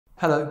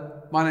Hello,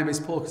 my name is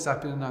Paul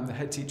Kasapian and I'm the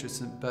head teacher at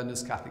St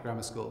Bernard's Catholic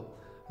Grammar School.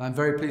 And I'm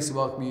very pleased to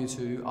welcome you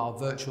to our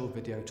virtual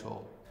video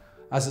tour.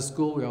 As a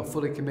school, we are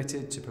fully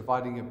committed to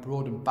providing a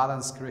broad and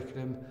balanced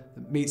curriculum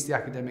that meets the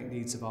academic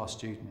needs of our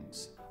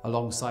students.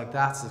 Alongside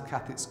that, as a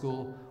Catholic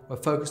school, we're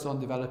focused on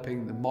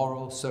developing the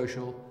moral,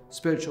 social,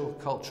 spiritual,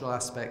 cultural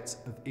aspects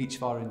of each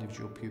of our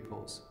individual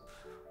pupils.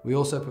 We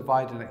also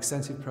provide an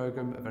extensive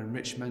programme of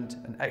enrichment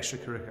and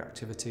extracurricular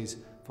activities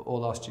for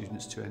all our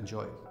students to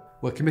enjoy.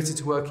 We're committed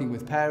to working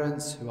with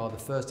parents who are the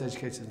first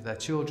educators of their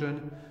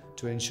children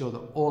to ensure that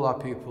all our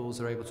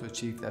pupils are able to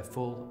achieve their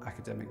full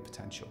academic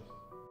potential.